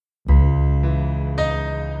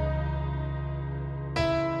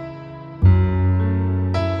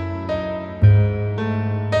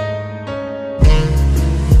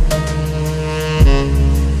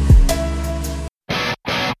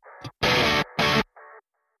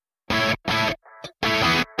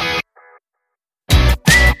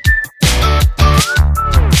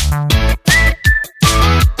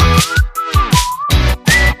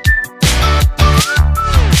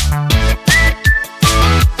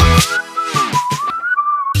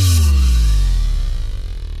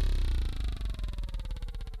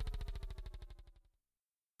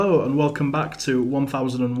welcome back to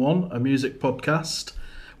 1001, a music podcast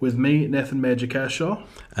with me, Nathan Major Kershaw.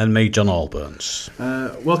 And me, John Allburns.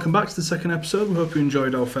 Welcome back to the second episode. We hope you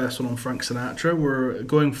enjoyed our first one on Frank Sinatra. We're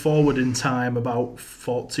going forward in time about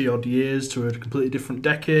 40 odd years to a completely different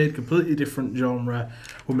decade, completely different genre.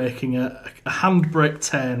 We're making a handbrake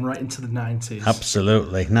turn right into the 90s.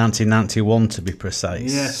 Absolutely. 1991 to be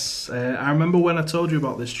precise. Yes. I remember when I told you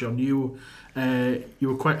about this, John, you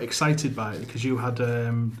were quite excited by it because you had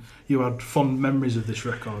fond memories of this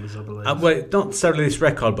record, as I believe. Well, not necessarily this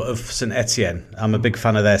record, but of St Etienne. I'm a big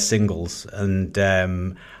fan of their singles, and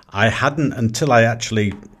I hadn't, until I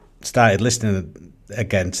actually started listening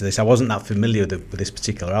again to this, I wasn't that familiar with this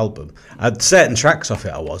particular album. I'd certain tracks off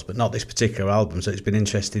it, but not this particular album, so it's been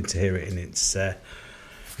interesting to hear it in its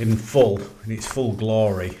full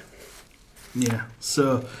glory. Yeah,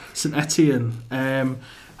 so St Etienne,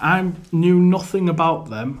 I knew nothing about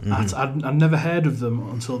them. Mm-hmm. I'd never heard of them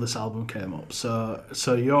until this album came up. So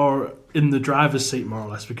you're in the driver's seat, more or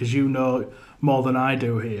less, because you know more than I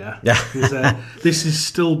do here. Yeah. This is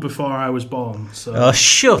still before I was born. So. Oh,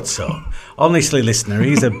 shut up. Honestly, listener,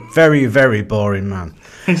 he's a very, very boring man.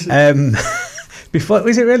 Was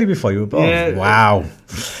it really before you were born? Yeah. Wow.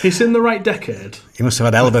 It's in the right decade. You must have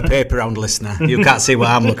had a hell of a paper round, listener. You can't see what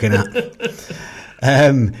I'm looking at.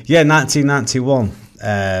 1991.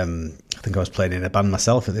 I think I was playing in a band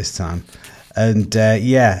myself at this time, and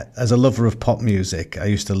as a lover of pop music, I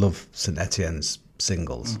used to love St Etienne's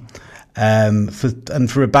singles.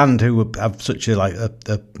 For a band who have such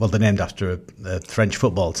they're named after a French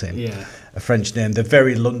football team, a French name. They're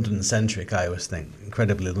very London centric. I always think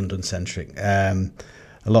incredibly London centric.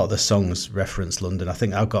 A lot of the songs reference London. I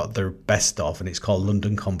think I've got their best of, and it's called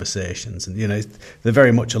London Conversations. And they're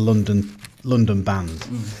very much a London band,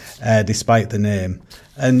 despite the name.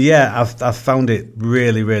 And I've found it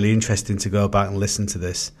really, really interesting to go back and listen to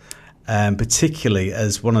this, particularly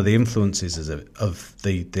as one of the influences of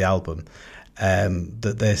the album. I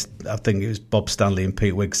think it was Bob Stanley and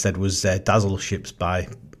Pete Wiggs said was Dazzle Ships by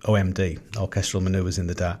OMD, Orchestral Manoeuvres in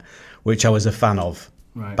the Dark, which I was a fan of.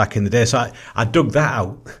 Right. Back in the day, so I dug that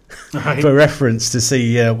out for reference to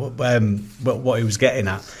see what he was getting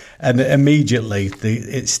at, and immediately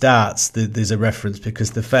it starts. There's a reference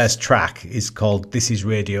because the first track is called "This Is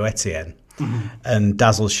Radio Etienne," and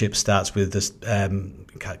Dazzle Ship starts with this.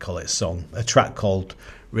 Can't call it a song, a track called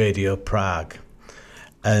Radio Prague,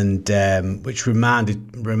 and which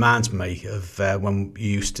reminds me of when you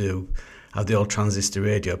used to have the old transistor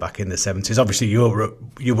radio back in the 70s. Obviously, you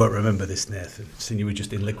won't remember this, Nathan, since you were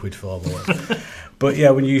just in liquid form. But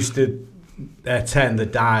yeah, when you used to turn the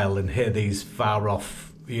dial and hear these far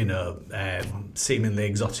off, seemingly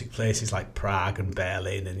exotic places like Prague and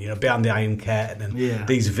Berlin, and behind the Iron Curtain, and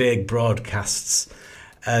these vague broadcasts,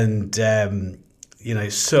 and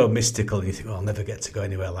it's so mystical, and you think, I'll never get to go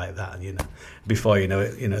anywhere like that. And before you know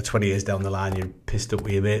it, 20 years down the line, you're pissed up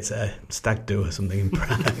with your mates at a stag do or something in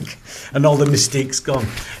Prague, and all the mystique's gone.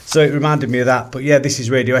 So it reminded me of that. But this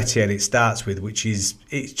is Radio Etienne. It starts with, which is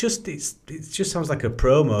it just sounds like a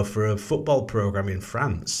promo for a football program in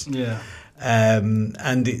France. Yeah,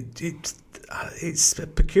 and it's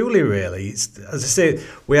peculiar, really. It's, as I say,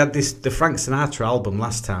 we had the Frank Sinatra album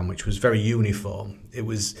last time, which was very uniform. It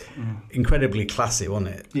was incredibly classy,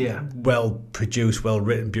 wasn't it? Yeah. Well produced, well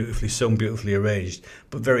written, beautifully sung, beautifully arranged,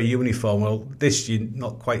 but very uniform. Well, this, you're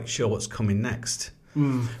not quite sure what's coming next.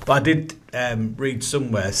 But I did read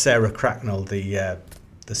somewhere, Sarah Cracknell, the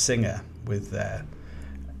singer with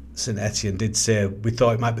St Etienne, did say, we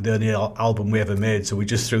thought it might be the only album we ever made, so we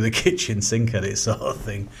just threw the kitchen sink at it, sort of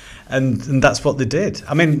thing. And that's what they did.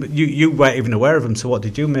 I mean, you weren't even aware of them, so what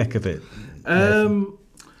did you make of it?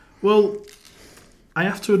 Well, I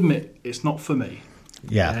have to admit, it's not for me.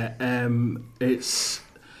 Yeah. It's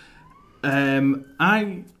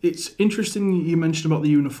interesting you mentioned about the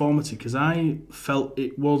uniformity, because I felt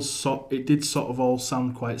it did sort of all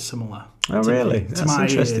sound quite similar. Oh, really? That's my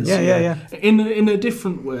interesting. ears, Yeah. In a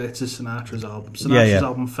different way to Sinatra's album. Sinatra's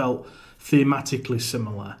album felt thematically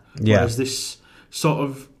similar, whereas this sort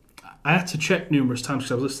of, I had to check numerous times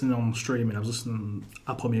because I was listening on streaming. I was listening on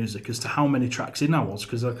Apple Music as to how many tracks in I was,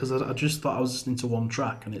 because I just thought I was listening to one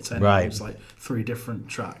track, and it turned out it was like 3 different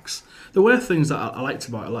tracks. There were things that I liked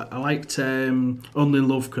about it. I liked "Only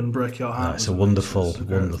Love Can Break Your Heart." It's a wonderful.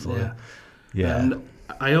 Yeah. And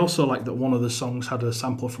I also like that one of the songs had a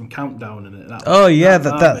sample from Countdown in it.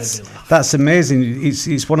 That's amazing.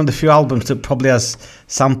 It's one of the few albums that probably has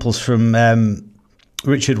samples from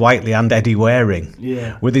Richard Whiteley and Eddie Waring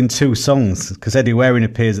within 2 songs, because Eddie Waring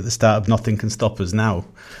appears at the start of Nothing Can Stop Us Now,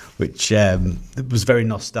 which was very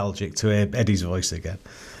nostalgic to hear Eddie's voice again.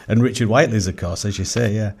 And Richard Whiteley's, of course, as you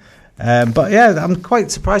say, But yeah, I'm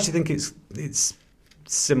quite surprised you think it's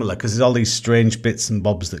similar, because there's all these strange bits and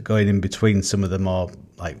bobs that go in between some of the more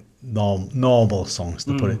like normal songs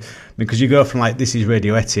to put it. Because you go from like This Is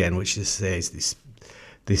Radio Etienne, which is this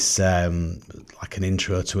like an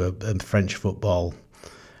intro to a French football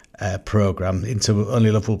program, into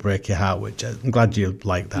Only Love Will Break Your Heart, which I'm glad you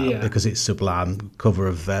like that, because it's sublime cover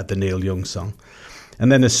of the Neil Young song.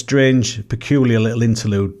 And then a strange, peculiar little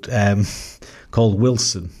interlude called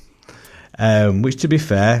Wilson, which, to be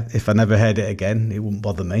fair, if I never heard it again, it wouldn't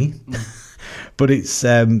bother me. But it's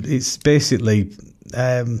basically,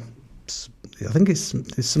 I think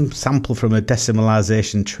it's some sample from a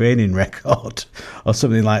decimalisation training record or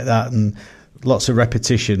something like that, and lots of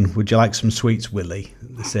repetition. Would you like some sweets, Willie?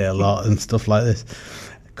 They say a lot and stuff like this.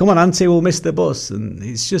 Come on, Auntie, we'll miss the bus. And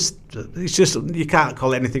it's just you can't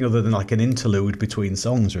call it anything other than like an interlude between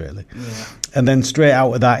songs, really. Yeah. And then straight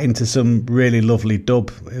out of that into some really lovely dub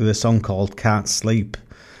with a song called Can't Sleep.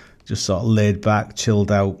 Just sort of laid back,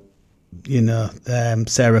 chilled out,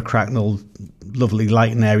 Sarah Cracknell, lovely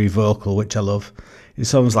light and airy vocal, which I love. It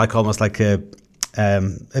sounds like almost like a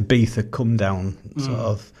Ibiza come down sort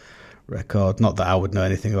of record. Not that I would know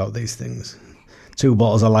anything about these things. 2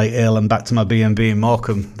 bottles of light ale and back to my B&B in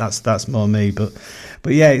Morecambe. That's more me. But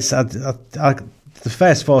yeah, it's the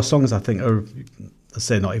first 4 songs I think are, I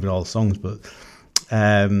say not even all songs, but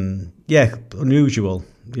unusual,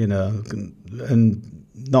 and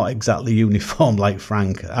not exactly uniform like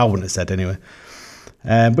Frank. I wouldn't have said anyway.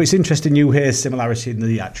 But it's interesting you hear similarity in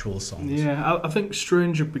the actual songs. Yeah, I think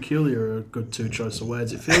strange and peculiar are a good 2 choice of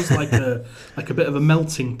words. It feels like a bit of a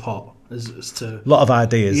melting pot as to a lot of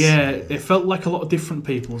ideas. Yeah, it felt like a lot of different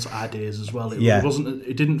people's ideas as well. It wasn't.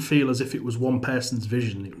 It didn't feel as if it was one person's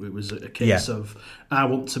vision. It was a case of, I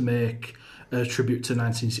want to make a tribute to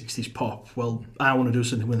 1960s pop. Well, I want to do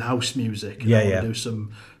something with house music. And I want to do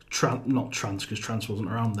some not trance, because trance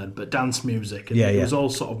wasn't around then, but dance music, and it was all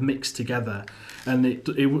sort of mixed together, and it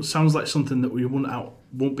sounds like something that we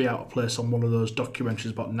won't be out of place on one of those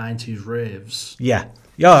documentaries about 90s raves.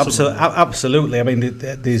 Absolutely. I mean,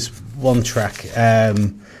 there's one track,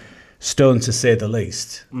 Stone to Say the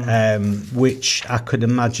Least, which I could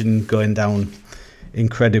imagine going down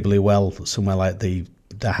incredibly well somewhere like the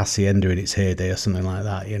Hacienda in its heyday or something like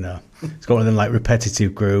that. It's got one of them like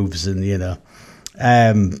repetitive grooves and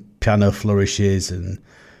piano flourishes and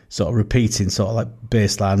sort of repeating sort of like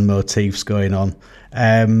bassline motifs going on.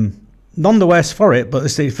 None the worse for it, but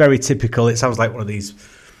it's very typical. It sounds like one of these,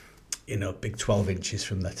 big 12 inches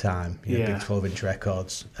from the time, big 12-inch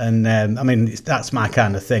records. And I mean, that's my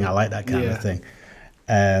kind of thing. I like that kind of thing.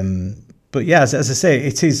 But yeah, as I say,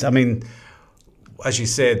 it is. I mean, as you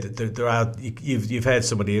said, there are. You've heard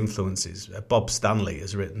some of the influences. Bob Stanley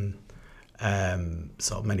has written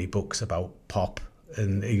sort of many books about pop.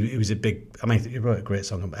 And he was a big. I mean, he wrote a great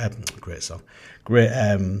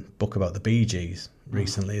book about the Bee Gees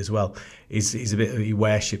recently as well. He's a bit. He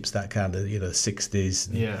worships that kind of 60s,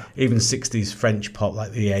 even 60s French pop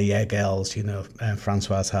like the Yeah Girls,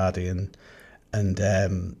 Françoise Hardy and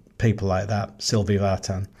people like that, Sylvie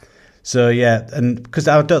Vartan. So yeah, and because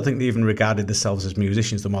I don't think they even regarded themselves as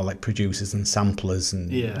musicians, they're more like producers and samplers, and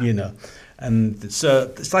And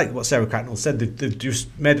so it's like what Sarah Cracknell said, they've just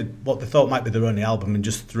made what they thought might be their only album and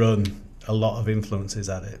just thrown a lot of influences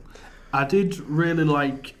at it. I did really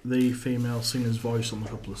like the female singer's voice on a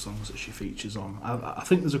couple of songs that she features on. I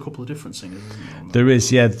think there's a couple of different singers, isn't there? There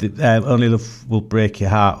is, yeah. Only Love Will Break Your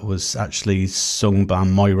Heart was actually sung by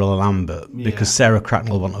Moira Lambert because Sarah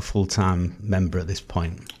Cracknell wasn't a full-time member at this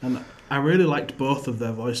point. And I really liked both of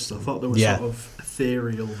their voices. I thought they were sort of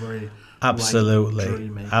ethereal, very...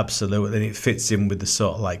 Absolutely, absolutely, and it fits in with the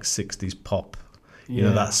sort of like 60s pop,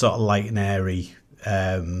 that sort of light and airy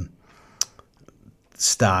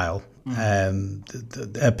style.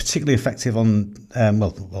 Particularly effective on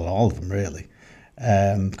all of them really,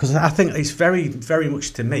 because I think it's very, very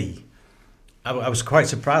much to me. I was quite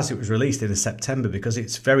surprised it was released in September because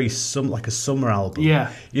it's very like a summer album.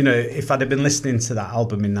 Yeah, if I'd have been listening to that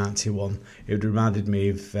album in '91, it would have reminded me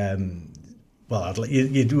of.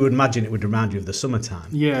 You would imagine it would remind you of the summertime.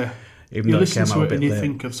 Yeah. Even you listen to it and you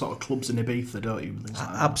think of sort of clubs in Ibiza, don't you? Like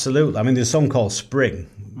absolutely. I mean, there's a song called Spring,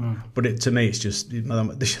 but to me, it's just,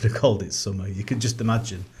 they should have called it summer. You could just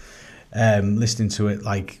imagine listening to it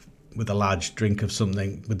like with a large drink of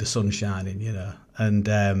something with the sun shining, And,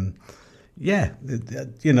 there's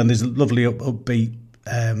a lovely upbeat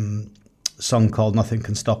song called Nothing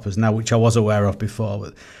Can Stop Us Now, which I was aware of before,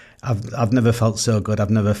 but I've never felt so good.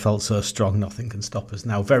 I've never felt so strong. Nothing can stop us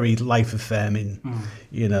now. Very life affirming,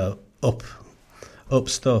 up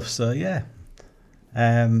stuff. So yeah,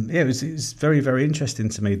 It was very, very interesting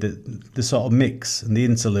to me, the sort of mix and the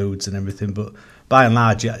interludes and everything. But by and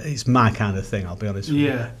large, it's my kind of thing, I'll be honest with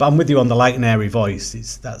you. But I'm with you on the light and airy voice.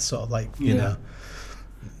 It's that sort of like, you know,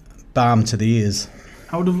 balm to the ears.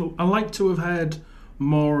 I like to have had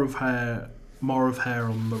more of her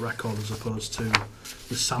on the record as opposed to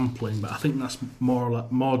the sampling, but I think that's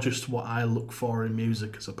more just what I look for in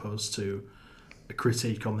music as opposed to a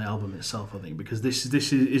critique on the album itself. I think because this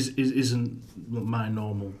isn't my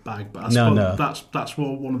normal bag, but I suppose that's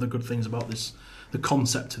one of the good things about this. The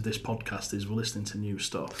concept of this podcast is we're listening to new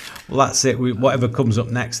stuff. Well, that's it. Whatever comes up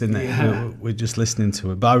next, isn't it? We're just listening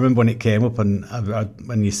to it. But I remember when it came up, and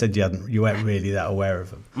when you said you weren't really that aware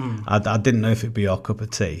of them, I didn't know if it'd be your cup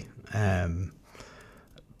of tea.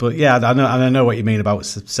 But yeah, I know what you mean about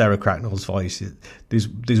Sarah Cracknell's voice.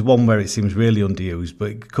 There's one where it seems really underused,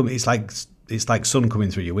 but it's like sun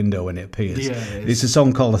coming through your window when it appears. Yeah, it's a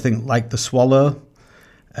song called, I think, Like the Swallow,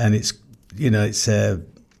 and it's a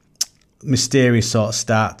mysterious sort of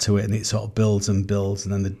start to it, and it sort of builds and builds,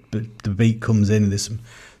 and then the beat comes in, and there's some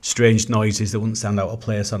strange noises that wouldn't sound out of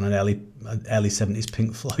place on an early 70s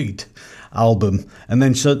Pink Floyd album. And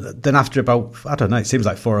then after about, I don't know, it seems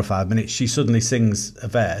like 4 or 5 minutes, she suddenly sings a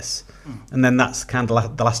verse, and then that's kind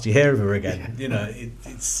of the last you hear of her again. You know,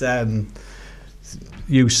 it's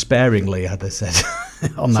used sparingly, had I said.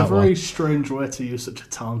 On it's a very strange way to use such a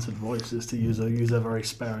talented voice, is to use her very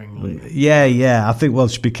sparingly. Yeah. I think,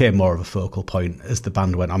 she became more of a focal point as the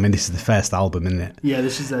band went. I mean, this is the first album, isn't it? Yeah,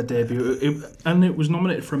 this is their debut. And it was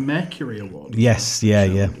nominated for a Mercury Award. Yes,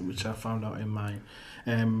 which I found out in mine.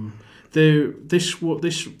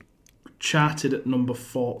 This charted at number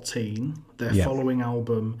 14. Their following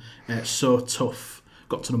album, So Tough,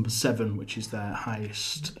 got to number 7, which is their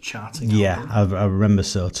highest charting album. I remember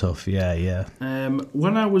So Tough. Yeah.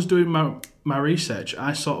 When I was doing my research,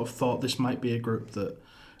 I sort of thought this might be a group that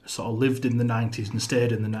sort of lived in the 90s and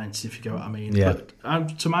stayed in the 90s, if you get what I mean. Yeah.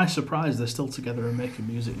 But to my surprise, they're still together and making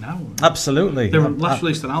music now. Absolutely. They last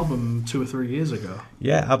released an album 2 or 3 years ago.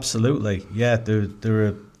 Yeah, absolutely. Yeah,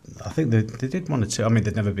 I think they did 1 or 2. I mean,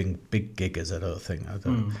 they've never been big giggers, I don't think.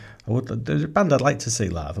 There's a band I'd like to see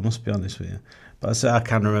live, I must be honest with you. But I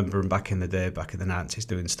can remember them back in the day, back in the 90s,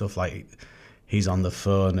 doing stuff like He's on the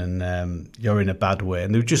Phone and You're in a Bad Way.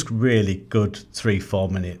 And they were just really good 3-4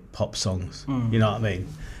 minute pop songs. You know what I mean?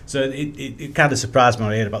 So it kind of surprised me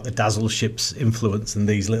when I heard about the Dazzle Ship's influence and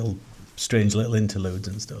these strange little interludes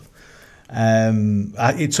and stuff.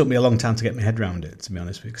 It took me a long time to get my head around it, to be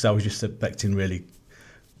honest with you, because I was just expecting really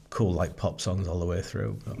cool like pop songs all the way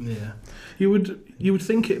through. But. Yeah, you would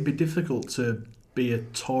think it'd be difficult to be a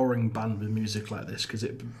touring band with music like this, because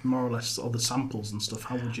it more or less all the samples and stuff.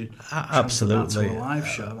 How would you absolutely that to a live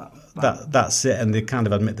show? That's it, and they kind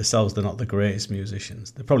of admit themselves they're not the greatest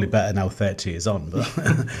musicians. They're probably better now 30 years on, but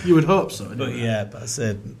you would hope so. But I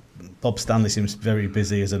said Bob Stanley seems very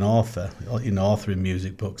busy as an author, authoring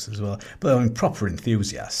music books as well. But I mean, proper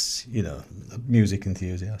enthusiasts, music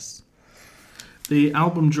enthusiasts. The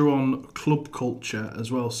album drew on club culture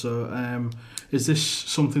as well, so is this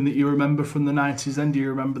something that you remember from the 90s then? Do you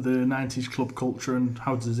remember the 90s club culture, and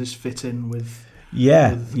how does this fit in with...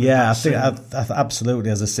 I think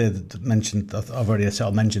absolutely, as I said, I've already sort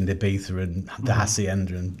of mentioned Ibiza and the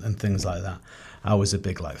Hacienda and things like that. I was a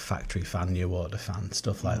big like Factory fan, New Order fan,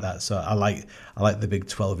 stuff like that. So I like the big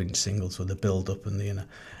 12-inch singles with the build-up and the,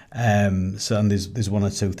 so and there's 1 or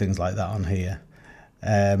 2 things like that on here.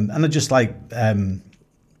 And I just like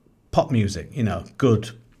pop music,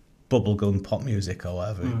 good bubblegum pop music or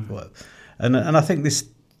whatever. And I think this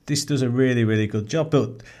does a really, really good job.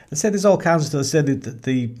 But I said there's all kinds of stuff. I said that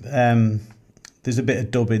there's a bit of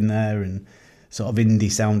dub in there and sort of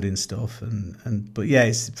indie sounding stuff. But yeah,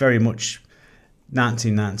 it's very much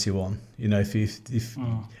 1991. If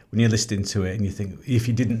when you're listening to it and you think, if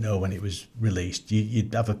you didn't know when it was released,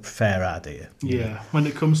 you'd have a fair idea. Yeah, when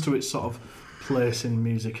it comes to its sort of place in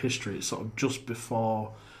music history, it's sort of just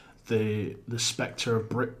before the spectre of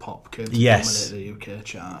Britpop came to dominate the UK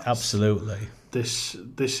charts. Absolutely. This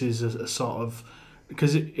is a sort of,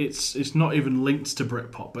 because it's not even linked to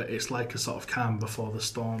Britpop, but it's like a sort of calm before the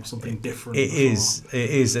storm, something different. It is,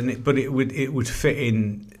 but it would fit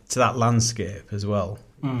in to that landscape as well.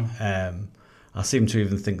 I seem to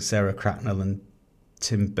even think Sarah Cracknell and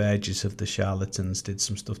Tim Burgess of the Charlatans did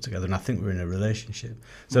some stuff together, and I think we're in a relationship.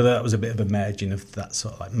 So that was a bit of a merging of that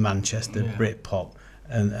sort of like Manchester Britpop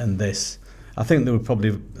and this. I think they were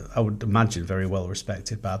probably, I would imagine, very well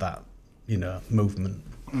respected by that, movement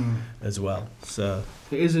as well. So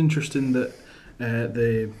it is interesting that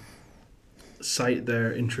they cite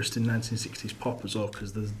their interest in 1960s pop as well,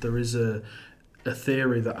 because there is a a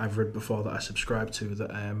theory that I've read before that I subscribe to,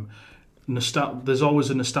 that there's always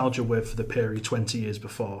a nostalgia wave for the period 20 years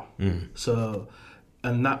before. So,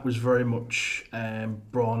 and that was very much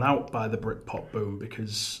brought out by the Britpop boom,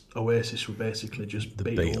 because Oasis were basically just the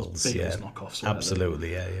Beatles knockoffs.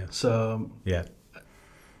 Absolutely, yeah. So, yeah.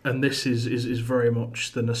 And this is very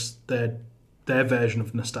much their version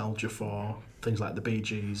of nostalgia for things like the Bee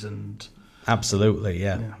Gees and... Absolutely,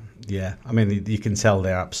 yeah. I mean, you can tell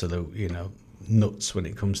they're absolute, nuts when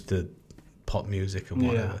it comes to pop music and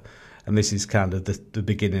whatever. Yeah. And this is kind of the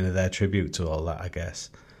beginning of their tribute to all that, I guess.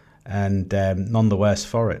 And none the worse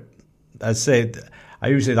for it. I'd say I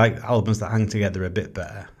usually like albums that hang together a bit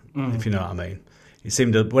better, if you know what I mean. It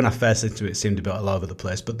seemed when I first listened to it seemed a bit all over the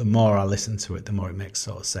place, but the more I listen to it, the more it makes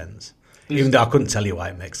sort of sense. Even though I couldn't tell you why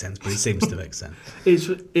it makes sense, but it seems to make sense.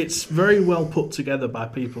 It's very well put together by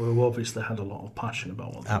people who obviously had a lot of passion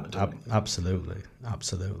about what they were doing.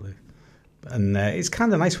 Absolutely. And it's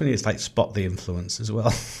kind of nice when you like spot the influence as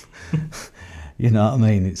well. You know what I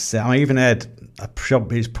mean? I even heard it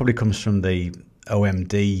probably comes from the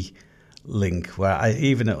OMD link, where I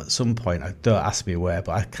even at some point, don't ask me where,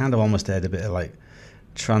 but I kind of almost heard a bit of like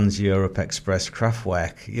Trans-Europe Express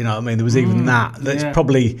Kraftwerk, you know what I mean? There was even that's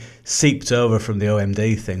probably seeped over from the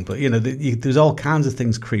OMD thing, but there's all kinds of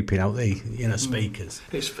things creeping out the speakers.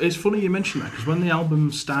 It's funny you mention that, because when the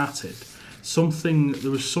album started,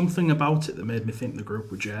 there was something about it that made me think the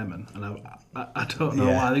group were German, and I don't know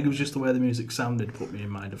why. I think it was just the way the music sounded put me in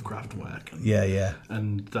mind of Kraftwerk.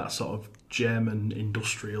 And that sort of German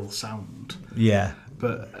industrial sound. Yeah.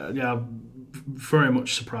 But very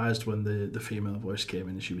much surprised when the female voice came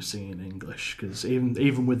in and she was singing in English, because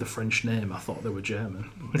even with the French name, I thought they were German.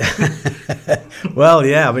 Well,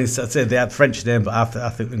 yeah, I mean, I'd say they had French name, but I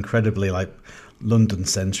think incredibly like London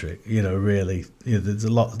centric. Really, there's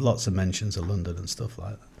lots of mentions of London and stuff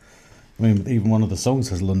like that. I mean, even one of the songs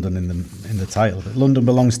has London in the title. London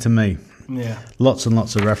Belongs to Me. Yeah, lots and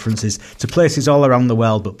lots of references to places all around the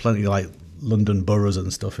world, but plenty of like London boroughs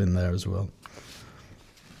and stuff in there as well.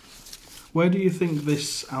 Where do you think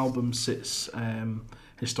this album sits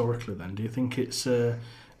historically then? Do you think it's a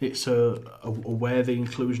worthy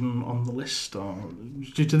inclusion on the list, or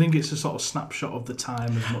do you think it's a sort of snapshot of the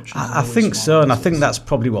time as much as... I think so, and I think that's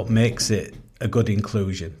probably what makes it a good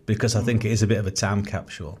inclusion, because I think it is a bit of a time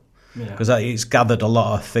capsule. Because it's gathered a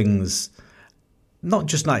lot of things, not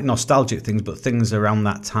just like nostalgic things, but things around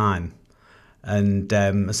that time. And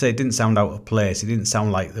I say it didn't sound out of place. It didn't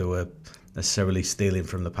sound like they were necessarily stealing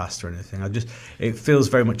from the past or anything. It feels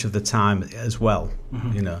very much of the time as well.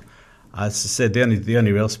 As I said, the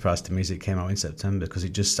only real surprise to me is it came out in September, because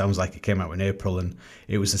it just sounds like it came out in April, and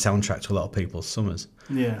it was the soundtrack to a lot of people's summers.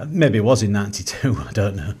 Yeah, maybe it was in '92. I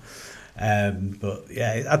don't know. But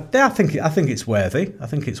yeah, I think it's worthy. I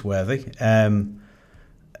think it's worthy.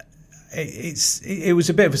 It was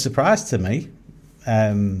a bit of a surprise to me,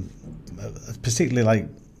 particularly like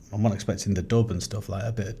I'm not expecting the dub and stuff, like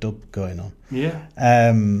a bit of dub going on. Yeah.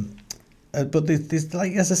 But there's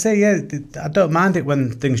like, as I say, I don't mind it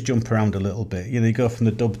when things jump around a little bit. You go from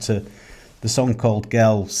the dub to the song called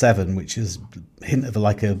Girl 7, which is a hint of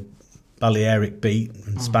like a Balearic beat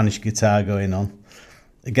and Spanish guitar going on.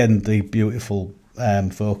 Again, the beautiful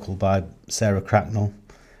vocal by Sarah Cracknell.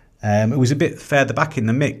 It was a bit further back in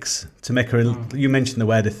the mix to make her. You mentioned the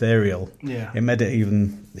word ethereal. Yeah. It made it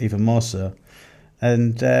even more so.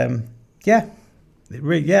 And I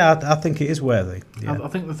think it is worthy. Yeah. I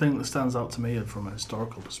think the thing that stands out to me from a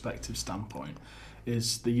historical perspective standpoint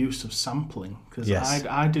is the use of sampling, because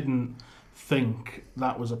I didn't think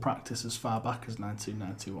that was a practice as far back as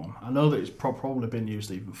 1991. I know that it's probably been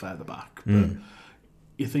used even further back, but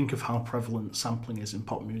you think of how prevalent sampling is in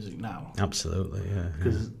pop music now. Absolutely, yeah.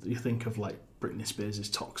 Because you think of like Britney Spears'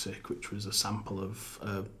 Toxic, which was a sample of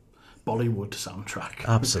a Bollywood soundtrack.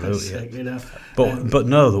 Absolutely, yeah. But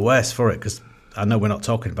no, the worse for it, because I know we're not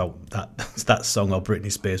talking about that song or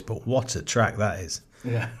Britney Spears, but what a track that is.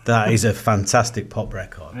 Yeah. That is a fantastic pop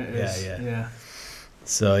record. It is. Yeah.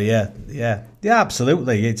 So yeah,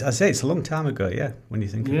 absolutely. I say it's a long time ago. Yeah, when you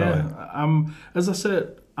think about it. As I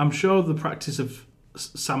said, I'm sure the practice of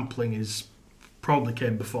sampling probably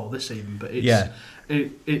came before this even, but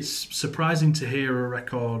it's surprising to hear a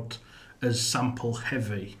record as sample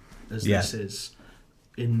heavy as this is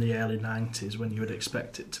in the early 90s, when you would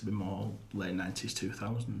expect it to be more late 90s,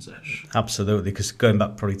 2000s-ish. Absolutely, because going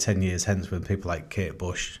back probably 10 years hence, when people like Kate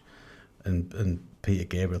Bush and Peter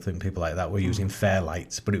Gabriel, I think people like that were using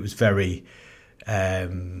Fairlights, but it was very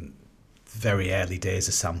very early days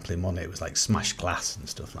of sampling on it. It was like smashed glass and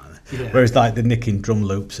stuff like that. Yeah. Whereas like they're nicking drum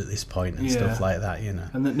loops at this point and stuff like that, you know.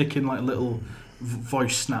 And they're nicking like little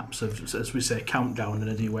voice snaps of, as we say, Countdown and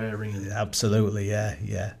Eddie Waring. Absolutely,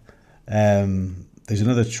 yeah. There's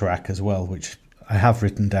another track as well which I have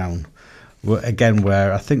written down. Again,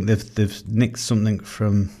 where I think they've nicked something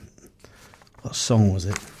from, what song was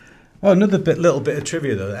it? Oh, another little bit of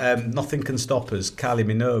trivia though. Nothing Can Stop Us. Kylie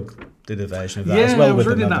Minogue did a version of that as well. Yeah, I was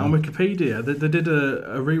reading that on Wikipedia. They did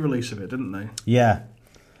a re-release of it, didn't they? Yeah,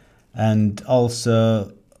 and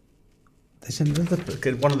also there's another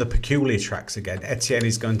one of the peculiar tracks again. Etienne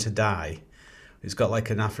Is Going to Die. It's got like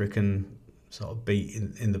an African sort of beat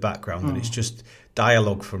in the background, and it's just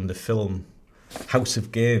dialogue from the film House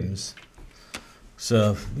of Games.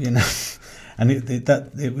 So and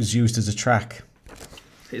it was used as a track.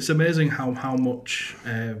 It's amazing how much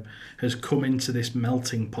has come into this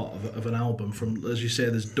melting pot of an album. From, as you say,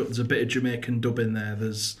 there's a bit of Jamaican dub in there.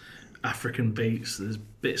 There's African beats. There's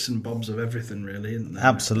bits and bobs of everything, really, isn't there?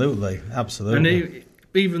 Absolutely. And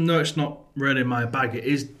even though it's not really my bag, it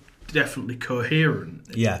is definitely coherent.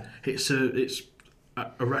 It's a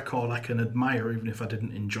record I can admire, even if I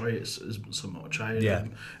didn't enjoy it so much. I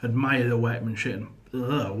admire the workmanship.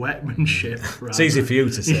 It's easy for you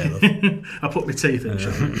to say, love. I put my teeth in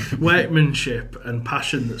it. Workmanship and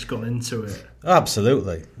passion that's gone into it.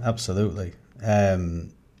 Absolutely.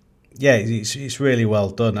 It's really well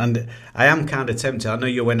done, and I am kind of tempted. I know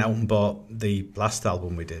you went out and bought the last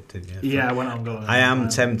album we did, didn't you? Yeah, I went out and got it. I am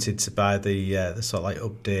tempted to buy the sort of like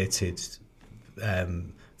updated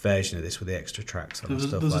version of this with the extra tracks on.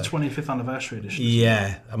 There's a 25th anniversary edition.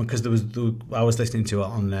 Yeah, I mean, because I was listening to it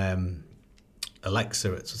on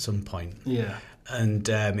Alexa at some point. Yeah. And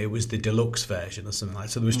it was the deluxe version or something like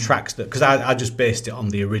that. So there was tracks that, because I just based it on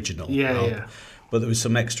the original. Yeah. But there was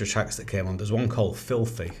some extra tracks that came on. There's one called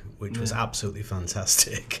Filthy, which was absolutely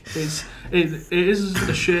fantastic. It is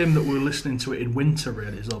a shame that we're listening to it in winter,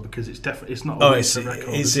 really, as well, because it's not a winter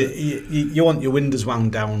record. You want your windows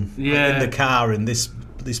wound down in the car and this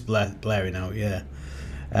blaring out,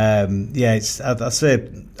 I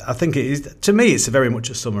think it is. To me, it's very much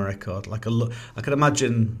a summer record. I can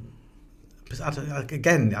imagine.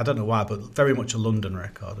 Again, I don't know why, but very much a London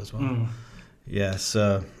record as well. Yeah.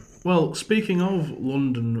 So. Well, speaking of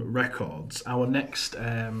London records, our next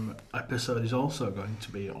episode is also going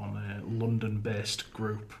to be on a London-based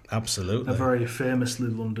group. Absolutely. A very famously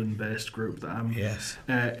London-based group that I'm... Yes.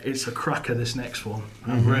 It's a cracker, this next one.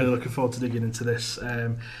 I'm really looking forward to digging into this.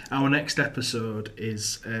 Our next episode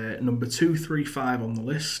is number 235 on the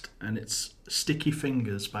list, and it's Sticky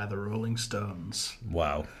Fingers by the Rolling Stones.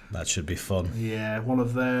 Wow, that should be fun. Yeah, one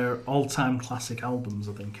of their all-time classic albums,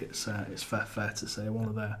 I think it's fair to say. One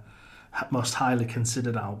of their most highly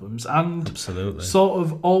considered albums, and absolutely sort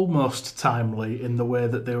of almost timely in the way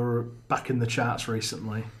that they were back in the charts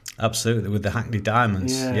recently. Absolutely, with the Hackney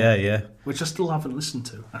Diamonds. Yeah. Which I still haven't listened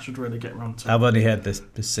to. I should really get around to. I've only heard this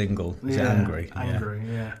single. Is it Angry?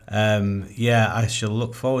 Yeah. I shall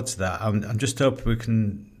look forward to that. I'm just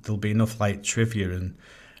hoping there'll be enough like trivia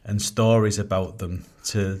and stories about them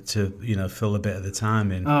to fill a bit of the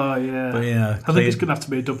time in. Oh yeah. But I think it's gonna have to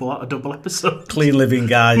be a double episode. Clean living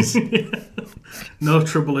guys. No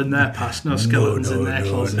trouble in their past. No skeletons in their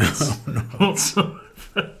closets. No.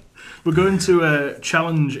 We're going to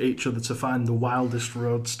challenge each other to find the wildest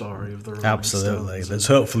road story of the Rolling Absolutely. Stones. That's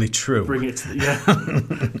hopefully true. Bring it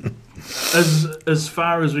to as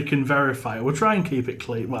far as we can verify. We'll try and keep it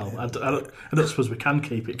clean. Well, I don't suppose we can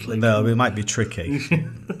keep it clean. No, it might be tricky.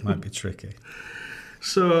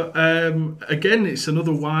 So, again, it's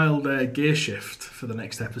another wild gear shift for the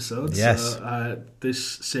next episode. Yes. So, this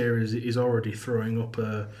series is already throwing up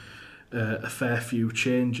a fair few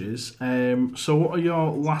changes. So what are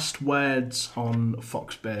your last words on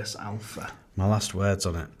Foxbase Alpha? My last words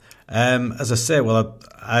on it. As I say,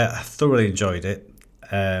 I thoroughly enjoyed it.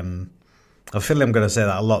 I feel like I'm going to say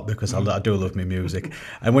that a lot because I do love my music.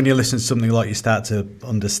 And when you listen to something like, you start to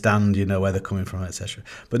understand, where they're coming from, etc.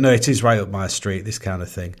 But no, it is right up my street, this kind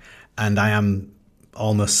of thing. And I am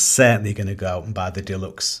almost certainly going to go out and buy the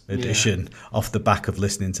deluxe edition off the back of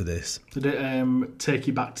listening to this. Did it take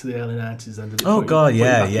you back to the early 90s then? Did it put you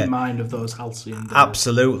back in mind of those halcyon days?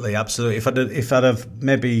 Absolutely. If I'd have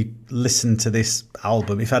maybe listened to this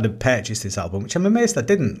album, if I'd have purchased this album, which I'm amazed I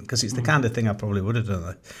didn't, because it's the kind of thing I probably would have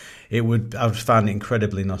done. I would find it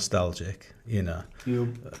incredibly nostalgic, for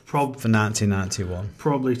 1991.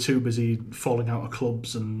 Probably too busy falling out of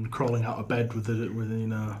clubs and crawling out of bed with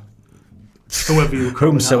whoever you were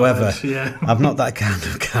whomsoever. Yeah. I'm not that kind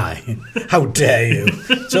of guy. How dare you?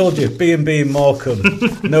 Told you, B&B in Morecambe.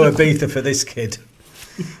 No Ibiza for this kid.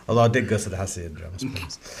 Although I did go to the Halcyon Drama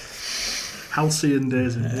Springs. Halcyon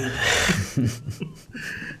days indeed.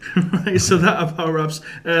 Right, so that about wraps.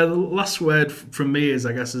 The last word from me is,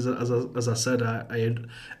 I guess, as I said, I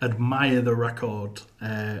admire the record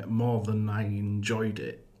more than I enjoyed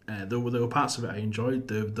it. There were parts of it I enjoyed.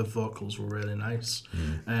 The vocals were really nice.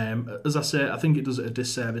 As I say, I think it does it a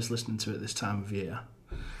disservice listening to it this time of year.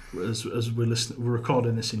 As we're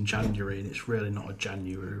recording this in January, and it's really not a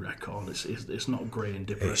January record. It's not grey and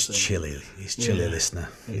depressing. It's chilly. It's chilly, listener.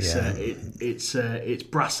 It's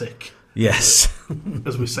brassic. Yes,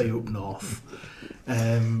 as we say up north.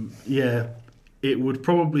 It would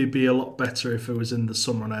probably be a lot better if it was in the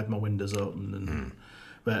summer and I had my windows open.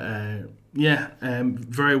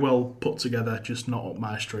 Very well put together. Just not up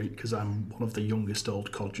my street because I'm one of the youngest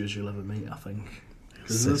old codgers you'll ever meet, I think.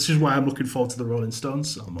 This is why I'm looking forward to the Rolling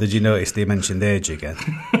Stones so much. Did you notice they mentioned age again?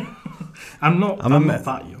 I'm not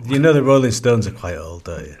that young. You know the Rolling Stones are quite old,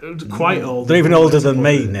 don't you? Quite old. They're even older than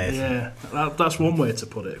me, Nathan. Yeah, that's one way to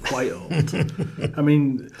put it. Quite old. I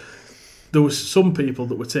mean, there was some people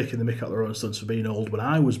that were taking the mick out of the Rolling Stones for being old when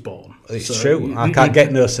I was born. It's true. I can't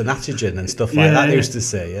get no synatogen and stuff like that. They used to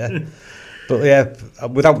say, yeah. But yeah,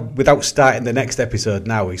 without starting the next episode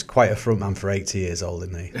now, he's quite a frontman for 80 years old,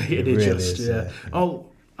 isn't he? He really is. Yeah.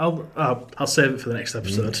 I'll save it for the next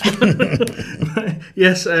episode.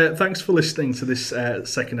 Yes, thanks for listening to this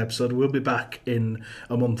second episode. We'll be back in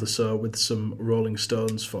a month or so with some Rolling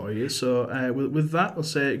Stones for you. So with that, I'll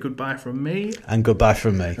say goodbye from me. And goodbye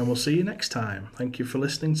from me. And we'll see you next time. Thank you for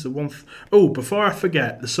listening to before I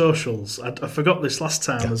forget, the socials. I forgot this last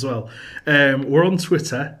time as well. We're on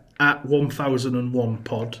Twitter at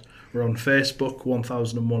 1001pod. We're on Facebook,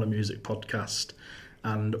 1001 A Music Podcast,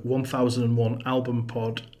 and 1001 Album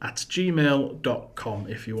Pod at gmail.com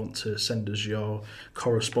if you want to send us your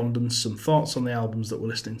correspondence, some thoughts on the albums that we're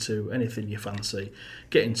listening to, anything you fancy.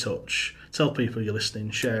 Get in touch, tell people you're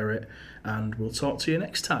listening, share it, and we'll talk to you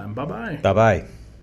next time. Bye-bye. Bye-bye.